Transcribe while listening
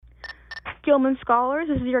Gilman Scholars,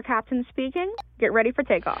 this is your captain speaking. Get ready for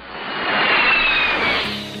takeoff.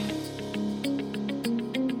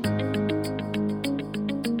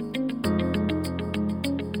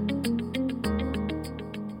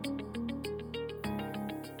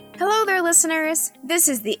 Hello there, listeners. This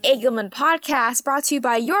is the A. Gilman Podcast, brought to you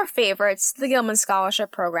by your favorites, the Gilman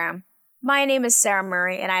Scholarship Program. My name is Sarah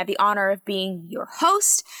Murray, and I have the honor of being your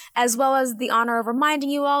host, as well as the honor of reminding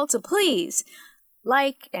you all to please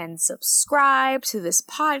like and subscribe to this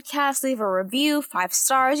podcast, leave a review, 5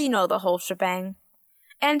 stars, you know the whole shebang.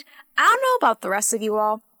 And I don't know about the rest of you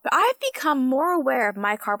all, but I've become more aware of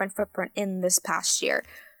my carbon footprint in this past year.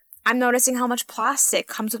 I'm noticing how much plastic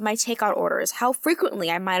comes with my takeout orders, how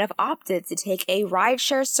frequently I might have opted to take a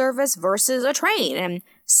rideshare service versus a train, and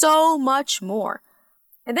so much more.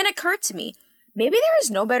 And then it occurred to me, maybe there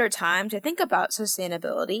is no better time to think about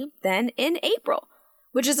sustainability than in April,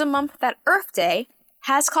 which is a month that Earth Day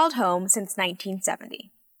has called home since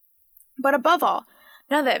 1970. But above all,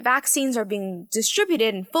 now that vaccines are being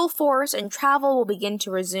distributed in full force and travel will begin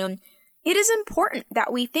to resume, it is important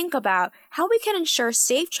that we think about how we can ensure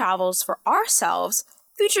safe travels for ourselves,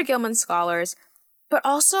 future Gilman Scholars, but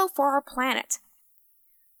also for our planet.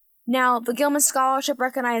 Now, the Gilman Scholarship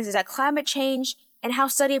recognizes that climate change and how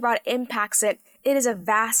study abroad impacts it is a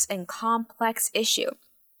vast and complex issue.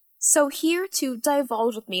 So here to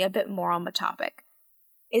divulge with me a bit more on the topic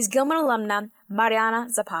is Gilman alumna Mariana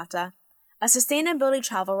Zapata, a sustainability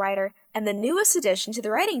travel writer and the newest addition to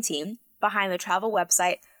the writing team behind the travel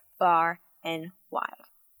website Far and Wide.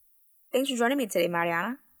 Thanks for joining me today,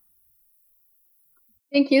 Mariana.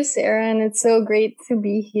 Thank you, Sarah, and it's so great to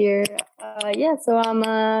be here. So I'm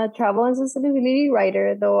a travel and sustainability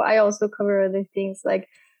writer, though I also cover other things like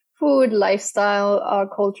food, lifestyle,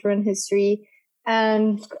 culture, and history.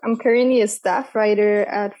 And I'm currently a staff writer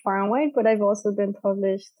at Far and Wide, but I've also been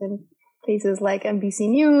published in places like NBC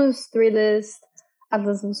News, Thrillist,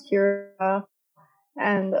 Atlas Obscura,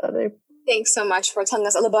 and other. Thanks so much for telling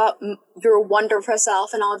us a little about your wonderful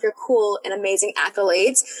self and all of your cool and amazing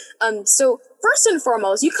accolades. So first and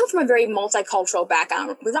foremost, you come from a very multicultural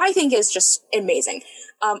background, which I think is just amazing.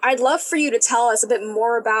 I'd love for you to tell us a bit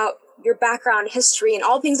more about your background, history, and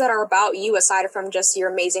all things that are about you aside from just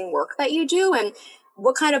your amazing work that you do, and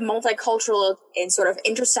what kind of multicultural and sort of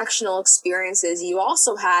intersectional experiences you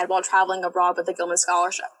also had while traveling abroad with the Gilman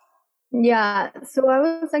Scholarship. Yeah, so I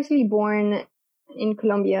was actually born in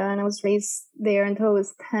Colombia and I was raised there until I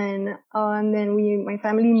was 10. And then my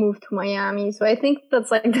family moved to Miami. So I think that's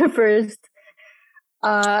like the first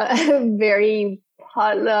very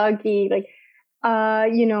potlucky,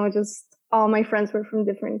 just all my friends were from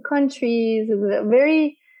different countries. It was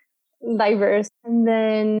very diverse. And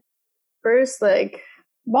then first, like,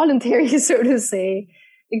 voluntary, so to say,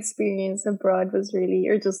 experience abroad was really,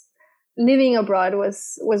 or just living abroad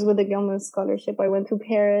was with the Gilman Scholarship. I went to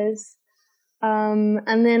Paris.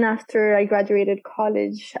 And then after I graduated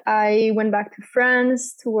college, I went back to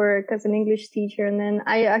France to work as an English teacher. And then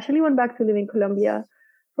I actually went back to live in Colombia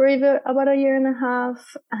for about a year and a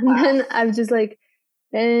half. And then I've just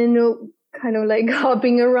kind of like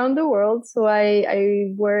hopping around the world. So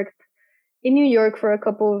I worked in New York for a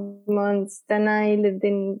couple of months. Then I lived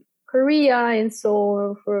in Korea, in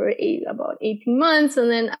Seoul for about 18 months. And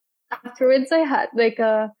then afterwards I had like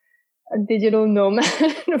a digital nomad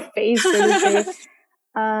phase, so to say,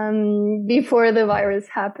 before the virus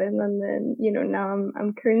happened. And then, now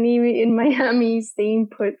I'm currently in Miami, staying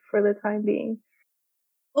put for the time being.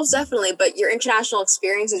 Most definitely, but your international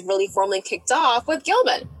experience is really formally kicked off with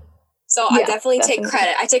Gilman. So yeah, I definitely take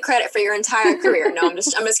credit. I take credit for your entire career. No, I'm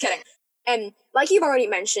just kidding. And like you've already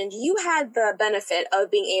mentioned, you had the benefit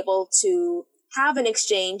of being able to have an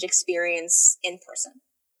exchange experience in person.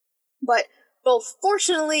 But both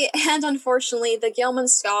fortunately and unfortunately, the Gilman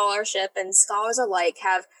Scholarship and scholars alike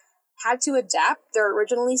have had to adapt their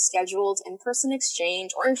originally scheduled in-person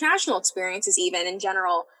exchange or international experiences even in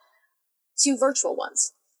general to virtual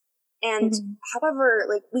ones. And however,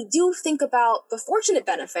 we do think about the fortunate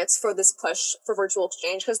benefits for this push for virtual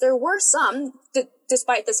exchange, because there were some,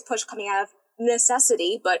 despite this push coming out of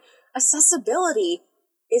necessity, but accessibility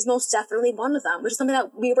is most definitely one of them, which is something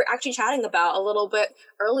that we were actually chatting about a little bit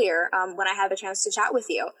earlier when I had the chance to chat with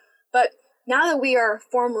you. But now that we are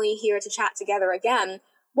formally here to chat together again,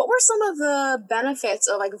 what were some of the benefits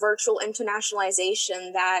of virtual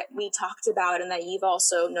internationalization that we talked about and that you've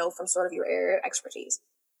also know from sort of your area of expertise?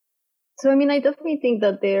 So, I definitely think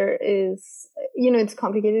that there is, it's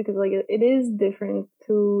complicated because it is different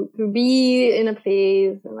to be in a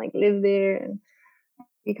place and live there and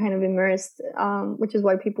be kind of immersed, which is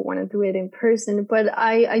why people want to do it in person. But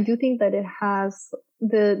I do think that it has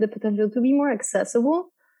the potential to be more accessible.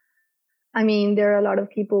 I mean, there are a lot of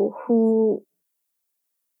people who,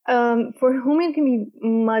 for whom it can be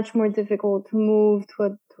much more difficult to move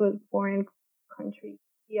to a foreign country.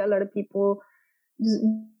 Yeah, a lot of people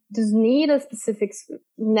just need a specific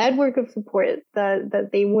network of support that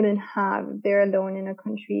they wouldn't have if they're alone in a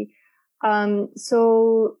country.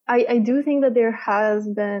 So I do think that there has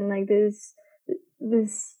been like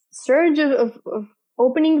this surge of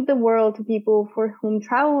opening the world to people for whom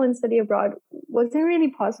travel and study abroad wasn't really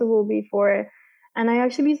possible before. And I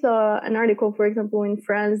actually saw an article, for example, in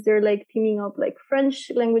France, they're like teaming up like French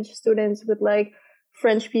language students with like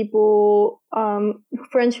French people,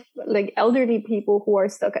 French like elderly people who are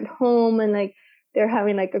stuck at home, and like they're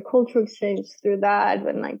having like a cultural exchange through that.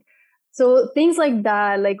 And like, so things like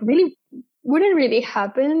that, like really wouldn't really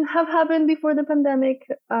have happened before the pandemic.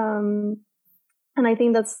 And I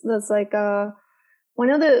think that's like, one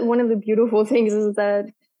of the beautiful things is that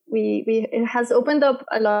it has opened up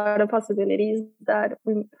a lot of possibilities that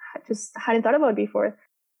we just hadn't thought about before.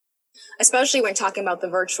 Especially when talking about the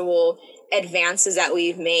virtual advances that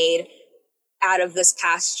we've made out of this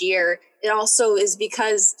past year, it also is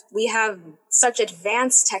because we have such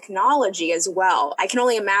advanced technology as well. I can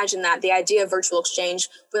only imagine that the idea of virtual exchange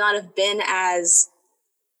would not have been as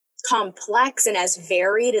complex and as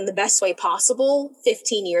varied in the best way possible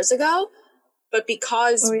 15 years ago. But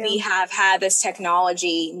because we have had this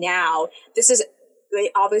technology now, this is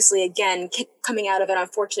obviously, again, coming out of an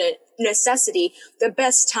unfortunate necessity, the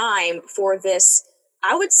best time for this,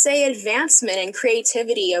 I would say, advancement and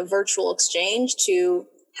creativity of virtual exchange to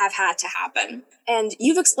have had to happen. And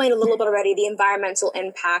you've explained a little bit already, the environmental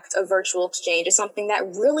impact of virtual exchange is something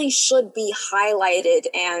that really should be highlighted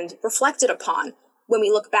and reflected upon when we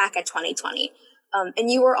look back at 2020.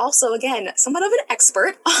 And you were also, again, somewhat of an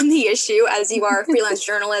expert on the issue, as you are a freelance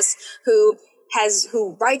journalist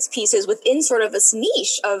who writes pieces within sort of this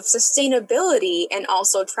niche of sustainability and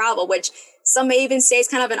also travel, which some may even say is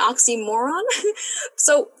kind of an oxymoron.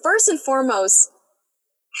 So first and foremost,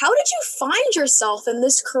 how did you find yourself in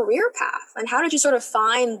this career path? And how did you sort of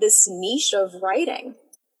find this niche of writing?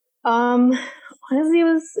 Honestly, it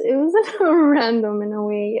was a little random in a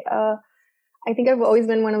way. I think I've always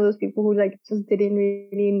been one of those people who like just didn't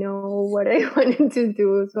really know what I wanted to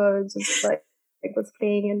do. So I was just like was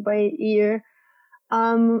playing it by ear.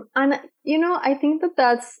 And you know, I think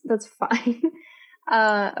that's fine.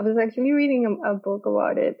 I was actually reading a book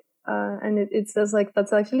about it. And it says like,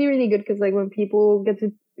 that's actually really good. Cause like when people get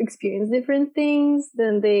to experience different things,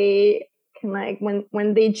 then they can like,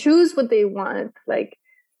 when they choose what they want, like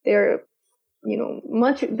they're, you know,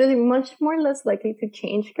 they're much more less likely to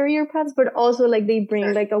change career paths, but also like they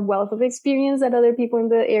bring like a wealth of experience that other people in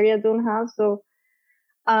the area don't have. So,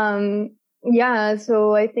 yeah,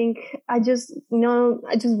 so I think I just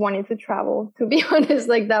wanted to travel, to be honest.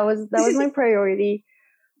 Like that was my priority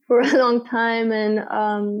for a long time.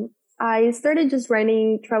 And, I started just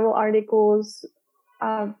writing travel articles,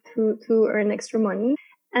 to earn extra money.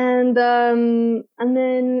 And then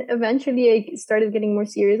eventually I started getting more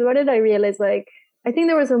serious about it. I realized like, I think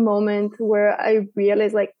there was a moment where I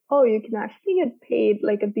realized like, oh, you can actually get paid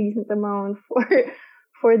like a decent amount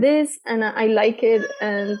for this. And I like it.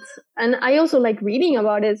 And I also like reading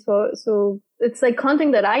about it. So it's like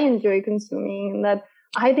content that I enjoy consuming and that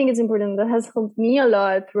I think it's important. That has helped me a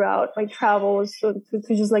lot throughout my travels. So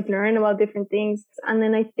to just like learn about different things. And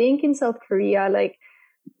then I think in South Korea, like,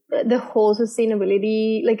 the whole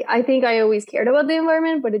sustainability, like I think I always cared about the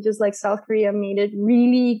environment, but it just like South Korea made it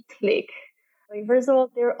really click. Like first of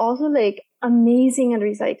all, they're also like amazing at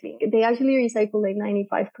recycling. They actually recycle like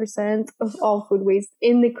 95% of all food waste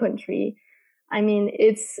in the country. I mean,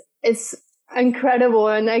 it's incredible,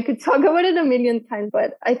 and I could talk about it a million times,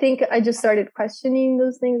 but I think I just started questioning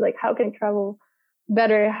those things, like how can I travel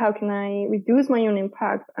better? How can I reduce my own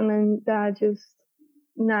impact? And then that just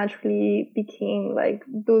naturally became like,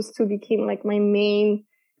 those two became like my main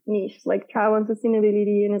niche, like travel and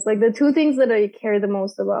sustainability. And it's like the two things that I care the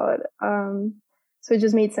most about. So it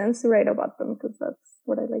just made sense to write about them because that's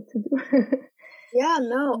what I like to do. Yeah,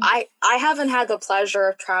 no, I haven't had the pleasure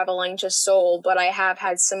of traveling to Seoul, but I have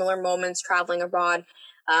had similar moments traveling abroad.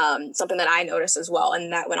 Something that I noticed as well,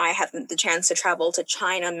 and that when I had the chance to travel to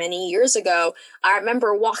China many years ago, I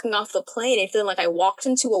remember walking off the plane and feeling like I walked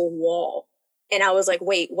into a wall. And I was like,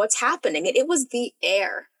 wait, what's happening? And it was the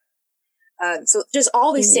air. So just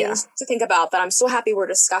all these things to think about that I'm so happy we're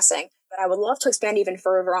discussing. But I would love to expand even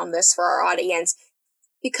further on this for our audience.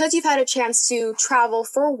 Because you've had a chance to travel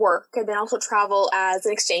for work and then also travel as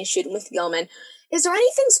an exchange student with Gilman, is there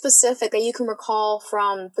anything specific that you can recall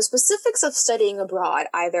from the specifics of studying abroad,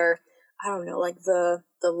 either I don't know, like the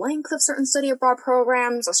length of certain study abroad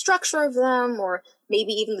programs, the structure of them, or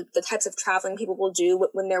maybe even the types of traveling people will do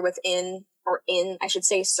when they're within, or in, I should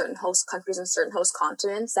say, certain host countries and certain host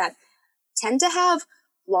continents that tend to have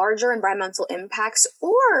larger environmental impacts,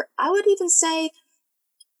 or I would even say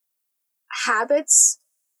habits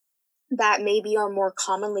that maybe are more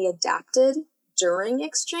commonly adapted during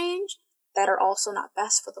exchange that are also not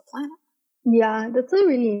best for the planet? Yeah, that's a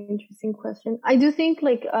really interesting question. I do think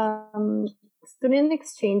like student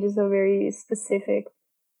exchange is a very specific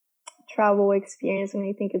travel experience, and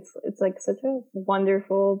I think it's like such a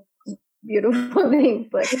wonderful, beautiful thing.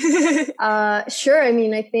 But sure, I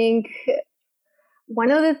mean, I think one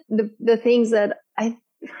of the things that I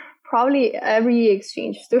probably every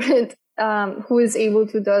exchange student who is able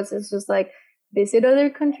to does is just like visit other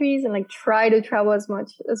countries and like try to travel as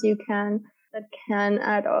much as you can. That can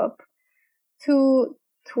add up to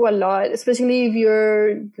a lot, especially if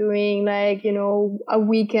you're doing like, you know, a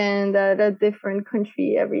weekend at a different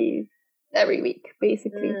country every week,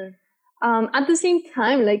 basically. At the same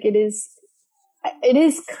time, like it is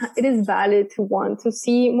valid to want to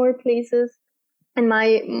see more places. And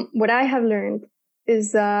what I have learned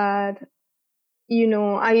is that, you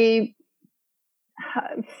know, I've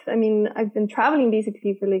been traveling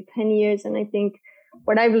basically for like 10 years. And I think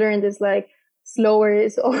what I've learned is like slower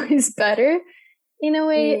is always better in a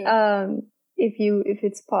way. If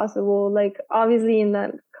it's possible, like obviously, and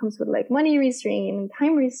that comes with like money restraint and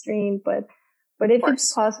time restraint, but if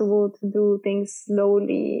it's possible to do things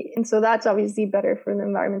slowly, and so that's obviously better for the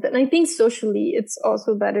environment. And I think socially it's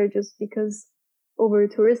also better just because over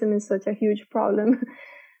tourism is such a huge problem.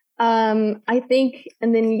 I think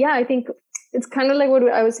it's kind of like what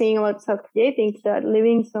I was saying about South Korea. I think that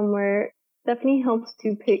living somewhere definitely helps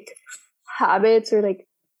to pick habits or like,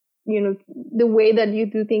 you know, the way that you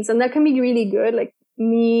do things. And that can be really good. Like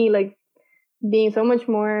me, like being so much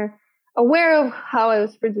more aware of how I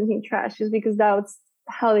was producing trash just because that's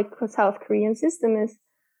how the South Korean system is.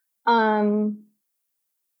 I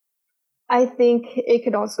think it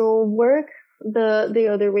could also work the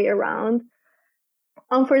other way around.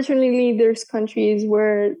 Unfortunately, there's countries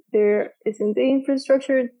where there isn't the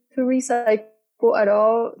infrastructure to recycle at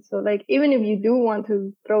all. So like, even if you do want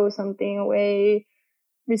to throw something away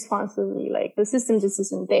responsibly, like the system just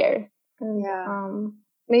isn't there. And,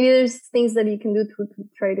 maybe there's things that you can do to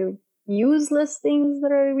try to use less things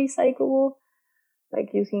that are recyclable, like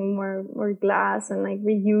using more glass and like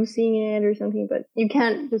reusing it or something, but you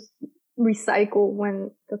can't just recycle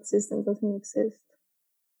when the system doesn't exist.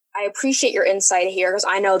 I appreciate your insight here, because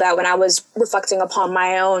I know that when I was reflecting upon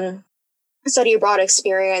my own study abroad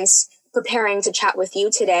experience, preparing to chat with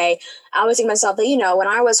you today, I was thinking to myself that, you know, when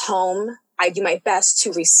I was home, I do my best to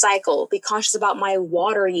recycle, be conscious about my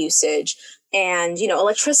water usage and, you know,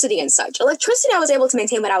 electricity and such. Electricity I was able to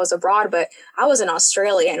maintain when I was abroad, but I was in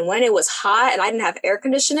Australia, and when it was hot and I didn't have air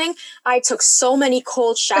conditioning, I took so many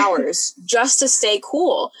cold showers just to stay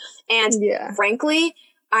cool. And frankly,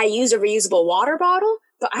 I used a reusable water bottle,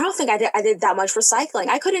 but I don't think I did that much recycling.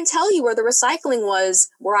 I couldn't tell you where the recycling was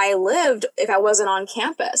where I lived if I wasn't on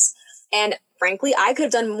campus. And frankly, I could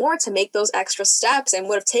have done more to make those extra steps and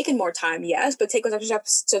would have taken more time, yes, but take those extra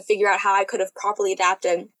steps to figure out how I could have properly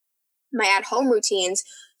adapted my at-home routines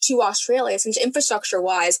to Australia, since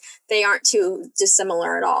infrastructure-wise, they aren't too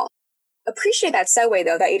dissimilar at all. Appreciate that segue,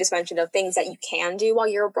 though, that you just mentioned of things that you can do while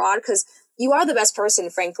you're abroad, because you are the best person,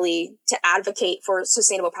 frankly, to advocate for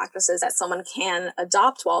sustainable practices that someone can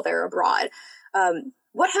adopt while they're abroad.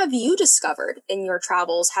 What have you discovered in your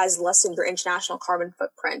travels has lessened your international carbon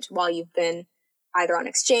footprint while you've been either on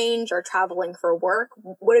exchange or traveling for work?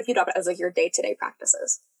 What have you adopted as like your day-to-day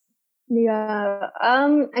practices? Yeah,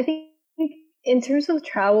 I think in terms of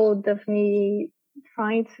travel, definitely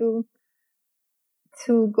trying to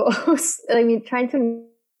go, trying to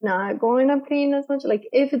not go in a plane as much, like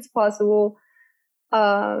if it's possible,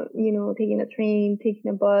 you know, taking a train,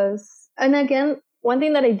 taking a bus. And again, one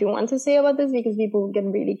thing that I do want to say about this, because people get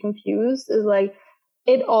really confused, is like,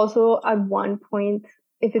 it also at one point,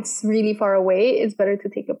 if it's really far away, it's better to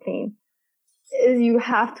take a plane. You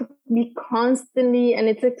have to be constantly, and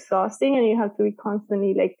it's exhausting, and you have to be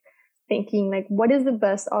constantly like thinking like, what is the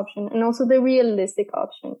best option? And also the realistic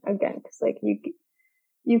option, again, because like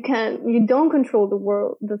you don't control the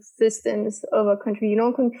world, the systems of a country. You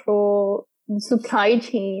don't control the supply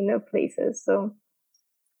chain of places. So,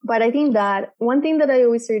 but I think that one thing that I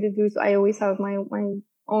always try to do is I always have my own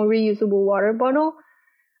reusable water bottle.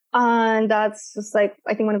 And that's just like,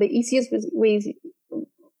 I think one of the easiest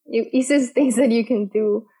things that you can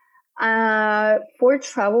do. For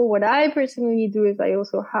travel, what I personally do is I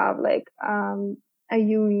also have like, a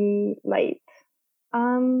UV light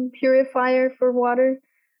purifier for water.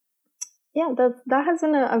 Yeah, that has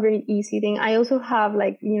been a very easy thing. I also have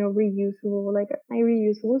like, reusable, like my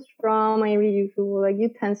reusable straw, my reusable like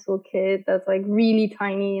utensil kit that's like really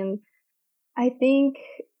tiny. And I think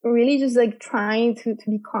really just like trying to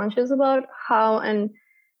be conscious about how and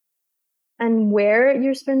where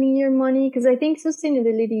you're spending your money. Because I think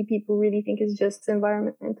sustainability, people really think is just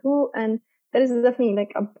environmental, and that is definitely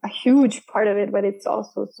like a huge part of it, but it's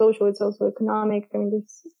also social, it's also economic. I mean,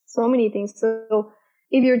 there's so many things. So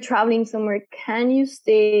if you're traveling somewhere, can you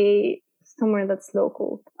stay somewhere that's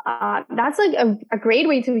local? That's like a great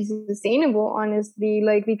way to be sustainable, honestly,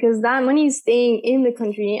 like, because that money is staying in the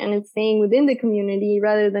country and it's staying within the community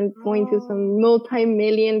rather than going to some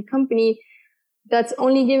multi-million company that's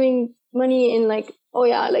only giving money in like, oh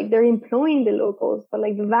yeah, like they're employing the locals, but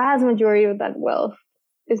like the vast majority of that wealth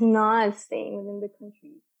is not staying within the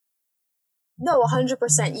country. No,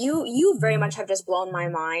 100%. You very much have just blown my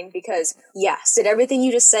mind because, yes, did everything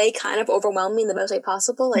you just say kind of overwhelm me in the best way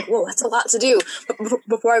possible? Like, whoa, that's a lot to do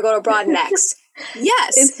before I go abroad next.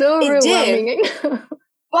 Yes, it's so overwhelming. It did.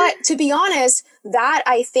 But to be honest, that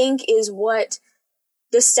I think is what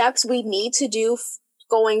the steps we need to do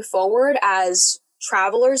going forward as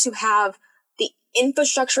travelers who have the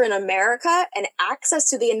infrastructure in America and access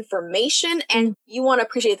to the information, and you want to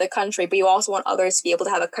appreciate the country, but you also want others to be able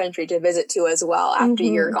to have a country to visit to as well after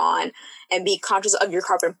you're gone, and be conscious of your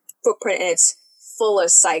carbon footprint in its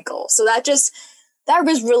fullest cycle. So that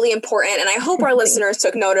was really important, and I hope our listeners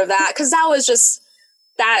took note of that, because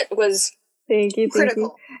that was thank you.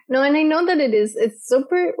 Critical. No, and I know that it's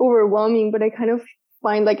super overwhelming, but I kind of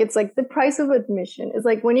find like it's like the price of admission. It's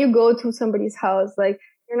like when you go to somebody's house, like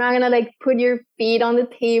you're not gonna like put your feet on the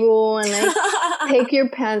table and like take your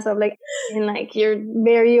pants off, like, and like you're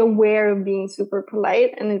very aware of being super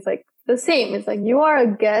polite. And it's like the same. It's like you are a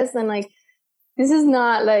guest, and like this is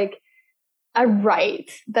not like a right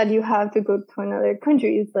that you have to go to another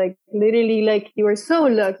country. It's like literally like you are so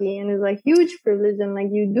lucky, and it's like huge privilege, and like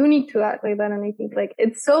you do need to act like that. And I think like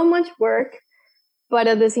it's so much work, but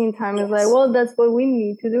at the same time, it's like, well, that's what we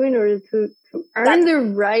need to do in order to earn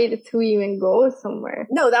the right to even go somewhere.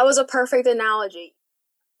 No, that was a perfect analogy.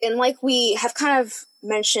 And like we have kind of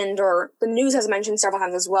mentioned, or the news has mentioned several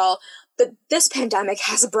times as well, that this pandemic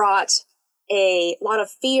has brought a lot of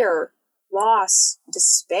fear, loss,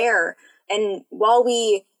 despair. And while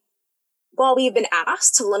we've been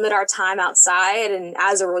asked to limit our time outside, and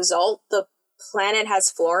as a result, the planet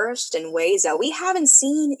has flourished in ways that we haven't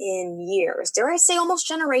seen in years, dare I say almost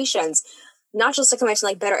generations. Not just like I mentioned,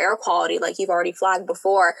 like better air quality, like you've already flagged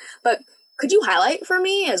before, but could you highlight for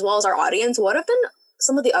me, as well as our audience, what have been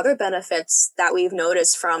some of the other benefits that we've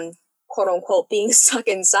noticed from quote unquote being stuck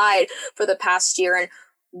inside for the past year, and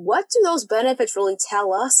what do those benefits really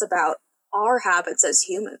tell us about our habits as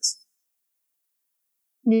humans?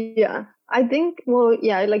 Yeah, I think, well,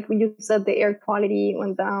 yeah, like you said, the air quality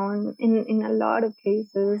went down in a lot of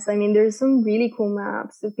cases. I mean, there's some really cool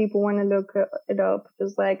maps if people want to look it up,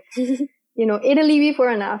 just like, Italy before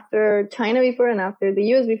and after, China before and after, the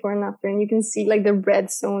US before and after, and you can see like the red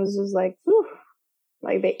zones, just like, whew,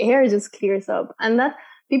 like the air just clears up. And that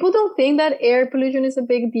people don't think that air pollution is a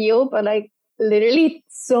big deal, but like literally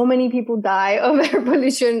so many people die of air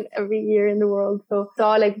pollution every year in the world. So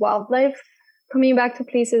saw like wildlife coming back to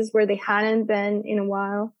places where they hadn't been in a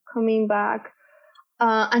while, coming back.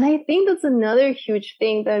 And I think that's another huge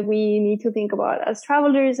thing that we need to think about as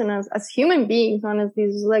travelers and as human beings, honestly,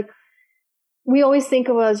 is like, we always think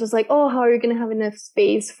of us just like, oh, how are you going to have enough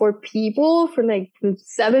space for people, for like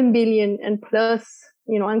 7 billion and plus,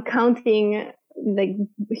 and counting, like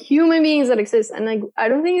human beings that exist. And like, I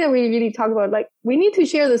don't think that we really talk about like, we need to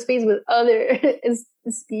share the space with other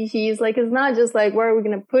species. Like, it's not just like, where are we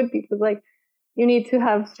going to put people? It's like, you need to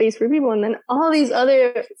have space for people. And then all these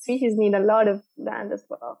other species need a lot of land as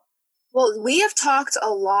well. Well, we have talked a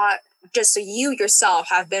lot, just so you yourself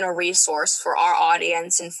have been a resource for our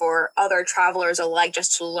audience and for other travelers alike,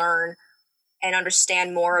 just to learn and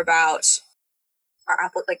understand more about our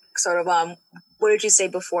app, like sort of, what did you say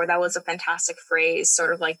before? That was a fantastic phrase,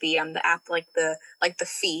 sort of like the app, like the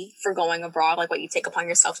fee for going abroad, like what you take upon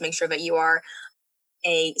yourself to make sure that you are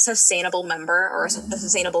a sustainable member or a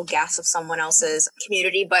sustainable guest of someone else's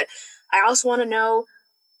community. But I also want to know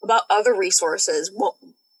about other resources, what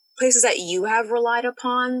places that you have relied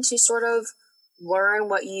upon to sort of learn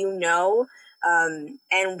what you know,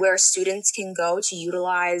 and where students can go to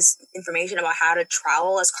utilize information about how to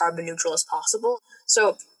travel as carbon neutral as possible.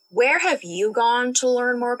 So where have you gone to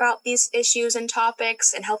learn more about these issues and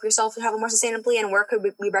topics and help yourself travel more sustainably? And where could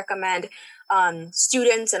we recommend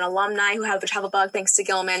students and alumni who have the travel bug, thanks to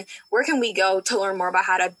Gilman, where can we go to learn more about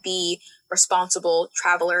how to be responsible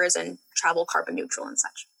travelers and travel carbon neutral and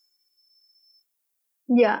such?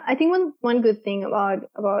 Yeah, I think one good thing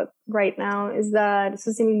about right now is that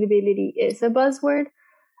sustainability is a buzzword,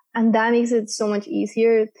 and that makes it so much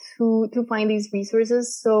easier to find these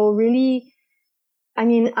resources. So really, I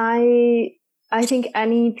mean, I think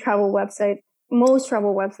any travel website, most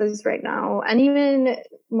travel websites right now, and even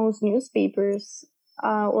most newspapers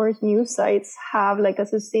or news sites have like a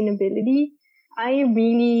sustainability. I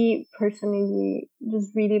really personally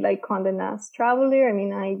just really like Condé Nast Traveler. I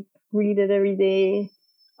mean, I read it every day.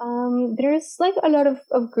 There's like a lot of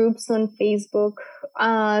groups on Facebook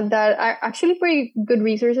that are actually pretty good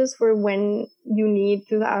resources for when you need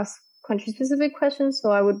to ask country-specific questions. So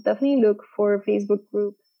I would definitely look for a Facebook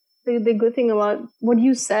group. The good thing about what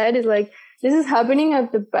you said is like, this is happening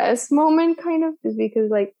at the best moment, kind of, just because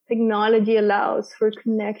like technology allows for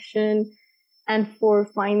connection and for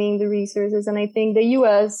finding the resources. And I think the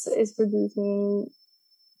US is producing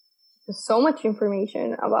so much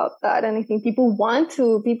information about that. And I think people want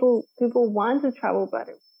to travel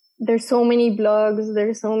better. There's so many blogs,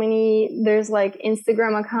 there's like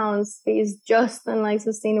Instagram accounts based just on like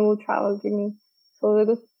sustainable travel journey.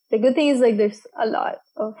 So the good thing is like there's a lot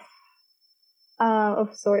of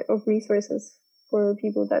resources for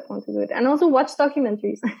people that want to do it, and also watch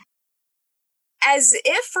documentaries. As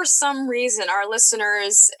if for some reason our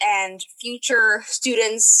listeners and future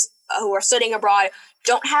students who are studying abroad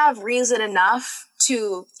don't have reason enough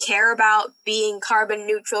to care about being carbon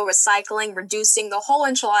neutral, recycling, reducing the whole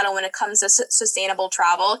enchilada when it comes to sustainable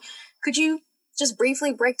travel, could you just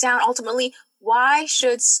briefly break down ultimately why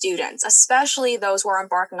should students, especially those who are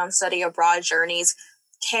embarking on study abroad journeys,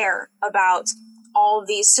 care about all of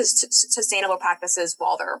these sustainable practices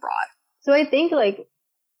while they're abroad? So I think that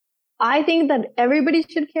everybody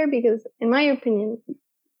should care because, in my opinion,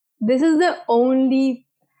 this is the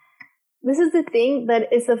thing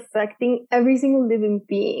that is affecting every single living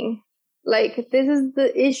being. Like, this is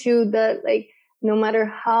the issue that, like, no matter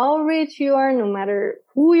how rich you are, no matter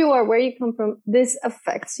who you are, where you come from, this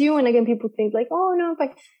affects you. And again, people think like, oh no,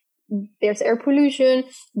 like there's air pollution.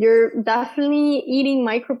 You're definitely eating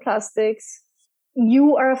microplastics.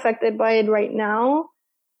 You are affected by it right now.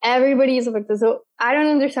 Everybody is affected. So I don't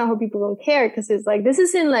understand how people don't care, because it's like, this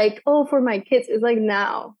isn't like, oh, for my kids. It's like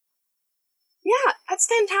now. Yeah, that's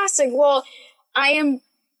fantastic. Well, I am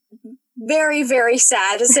very, very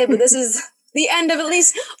sad to say, but this is the end of at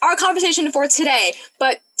least our conversation for today.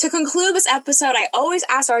 But to conclude this episode, I always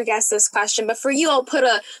ask our guests this question, but for you, I'll put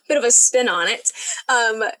a bit of a spin on it.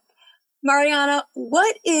 Mariana,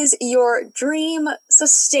 what is your dream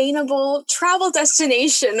sustainable travel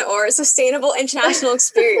destination or sustainable international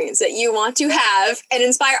experience that you want to have and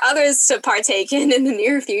inspire others to partake in the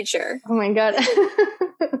near future? Oh my God.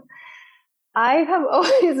 I have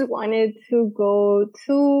always wanted to go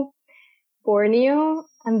to Borneo,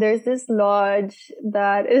 and there's this lodge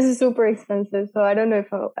that is super expensive. So I don't know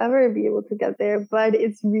if I'll ever be able to get there, but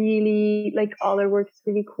it's really like all their work is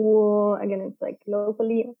really cool. Again, it's like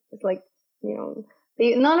locally, it's like, you know,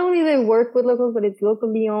 they not only they work with locals, but it's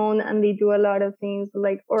locally owned, and they do a lot of things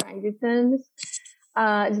like orangutans,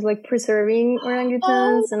 just like preserving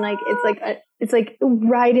orangutans. And like, it's like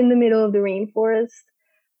right in the middle of the rainforest.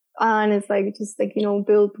 And it's like, just like, you know,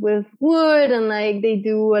 built with wood, and like they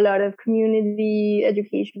do a lot of community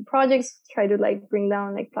education projects, try to like bring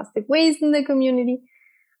down like plastic waste in the community.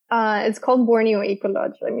 It's called Borneo Eco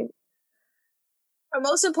Lodge. I mean, but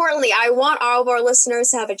most importantly, I want all of our listeners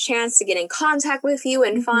to have a chance to get in contact with you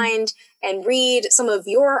and find and read some of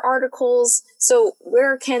your articles. So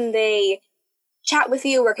where can they chat with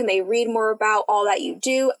you? Where can they read more about all that you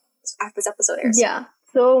do after this episode airs? Yeah.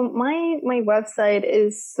 So my website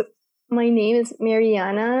is, my name is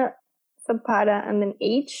Mariana Zapata and then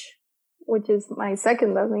H, which is my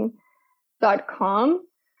second last name, .com.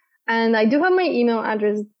 And I do have my email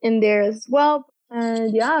address in there as well.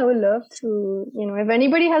 And yeah, I would love to, you know, if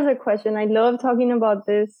anybody has a question, I love talking about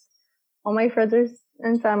this. All my friends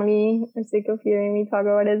and family are sick of hearing me talk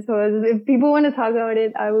about it. So if people want to talk about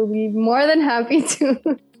it, I will be more than happy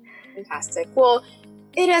to. Fantastic. Well,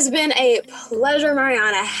 it has been a pleasure,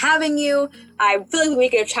 Mariana, having you. I feel like we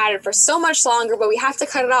could have chatted for so much longer, but we have to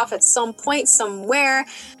cut it off at some point, somewhere.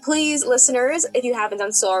 Please, listeners, if you haven't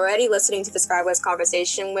done so already, listening to this fabulous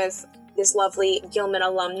conversation with this lovely Gilman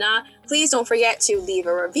alumna, please don't forget to leave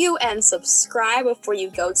a review and subscribe before you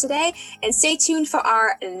go today. And stay tuned for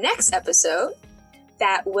our next episode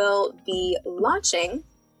that will be launching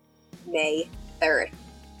May 3rd.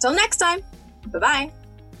 Till next time, bye-bye.